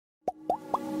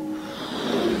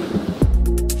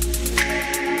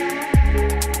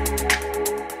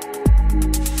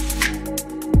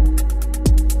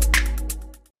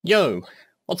Yo,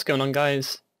 what's going on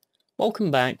guys? Welcome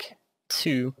back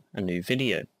to a new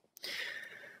video.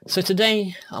 So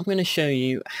today I'm going to show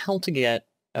you how to get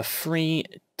a free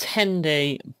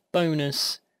 10-day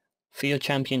bonus for your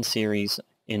champion series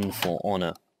in For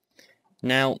Honor.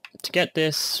 Now to get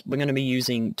this we're going to be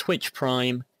using Twitch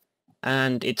Prime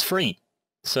and it's free.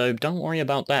 So don't worry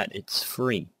about that, it's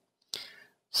free.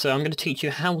 So I'm going to teach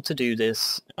you how to do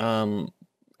this and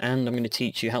I'm going to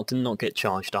teach you how to not get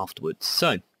charged afterwards.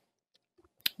 So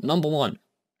number one,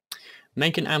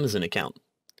 make an Amazon account.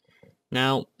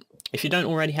 Now, if you don't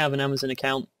already have an Amazon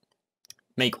account,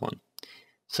 make one.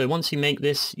 So once you make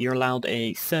this, you're allowed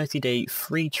a 30-day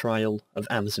free trial of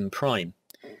Amazon Prime.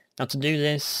 Now to do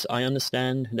this, I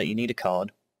understand that you need a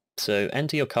card. So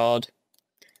enter your card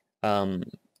and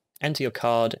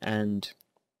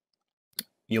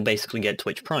you'll basically get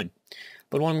Twitch Prime.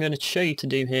 But what I'm going to show you to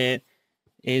do here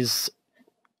is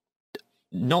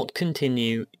not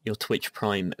continue your Twitch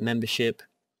Prime membership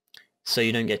so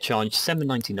you don't get charged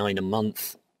 $7.99 a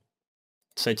month.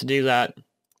 So to do that,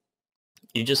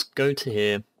 you just go to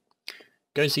here,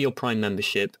 go to your Prime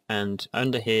membership, and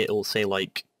under here it will say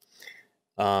like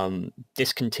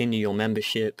discontinue your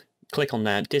membership. Click on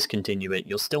that, discontinue it.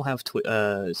 You'll still have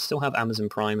Amazon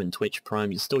Prime and Twitch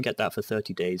Prime. You'll still get that for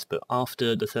 30 days, but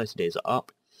after the 30 days are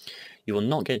up, you will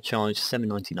not get charged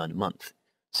 $7.99 a month.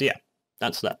 So yeah,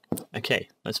 that's that. Okay,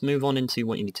 let's move on into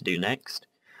what you need to do next.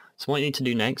 So what you need to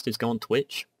do next is go on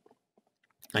Twitch,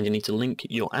 and you need to link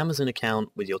your Amazon account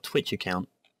with your Twitch account.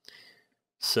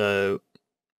 So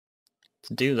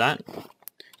to do that,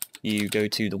 you go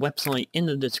to the website in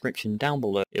the description down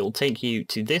below. It will take you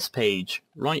to this page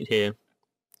right here,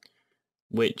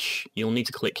 which you'll need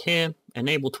to click here,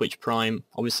 enable Twitch Prime.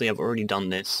 Obviously I've already done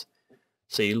this.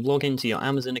 So you log into your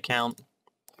Amazon account.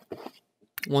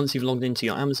 Once you've logged into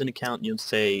your Amazon account, you'll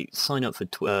say sign up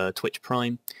for Twitch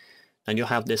Prime, and you'll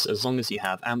have this as long as you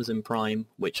have Amazon Prime,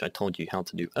 which I told you how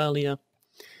to do earlier.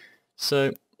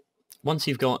 So once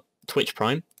you've got Twitch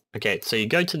Prime, okay, so you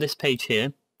go to this page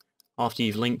here after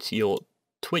you've linked your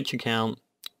Twitch account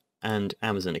and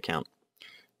Amazon account.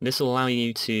 This will allow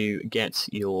you to get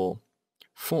your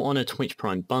For Honor Twitch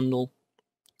Prime bundle.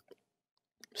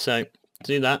 So to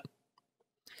do that,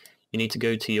 you need to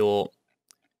go to your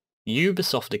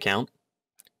Ubisoft account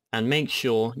and make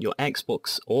sure your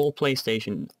Xbox or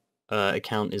PlayStation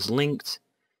account is linked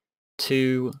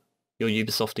to your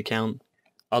Ubisoft account.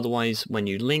 Otherwise, when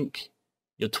you link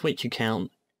your Twitch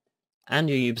account and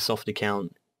your Ubisoft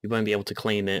account, you won't be able to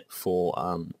claim it for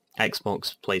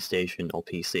Xbox, PlayStation or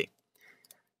PC.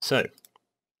 So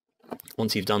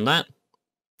once you've done that,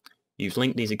 you've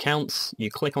linked these accounts, you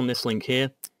click on this link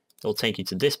here, it'll take you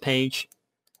to this page.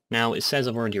 Now it says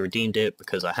I've already redeemed it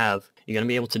because I have. You're going to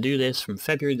be able to do this from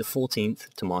February the 14th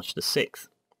to March the 6th.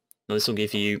 Now this will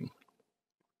give you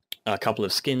a couple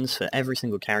of skins for every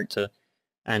single character,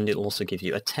 and it'll also give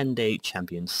you a 10-day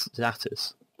champion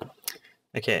status.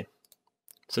 Okay,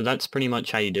 so that's pretty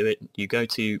much how you do it. You go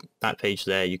to that page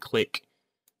there, you click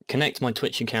connect my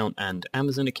Twitch account and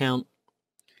Amazon account.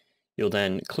 You'll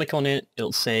then click on it,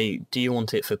 it'll say do you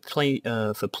want it for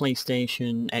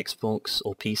PlayStation, Xbox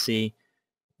or PC.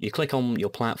 You click on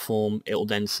your platform, it will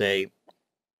then say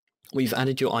we've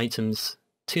added your items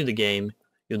to the game.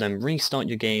 You'll then restart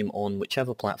your game on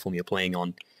whichever platform you're playing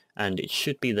on, and it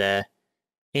should be there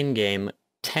in-game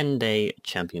 10-day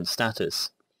champion status.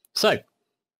 So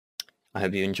I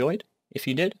hope you enjoyed. If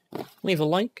you did, leave a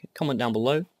like, comment down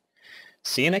below.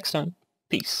 See you next time.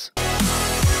 Peace.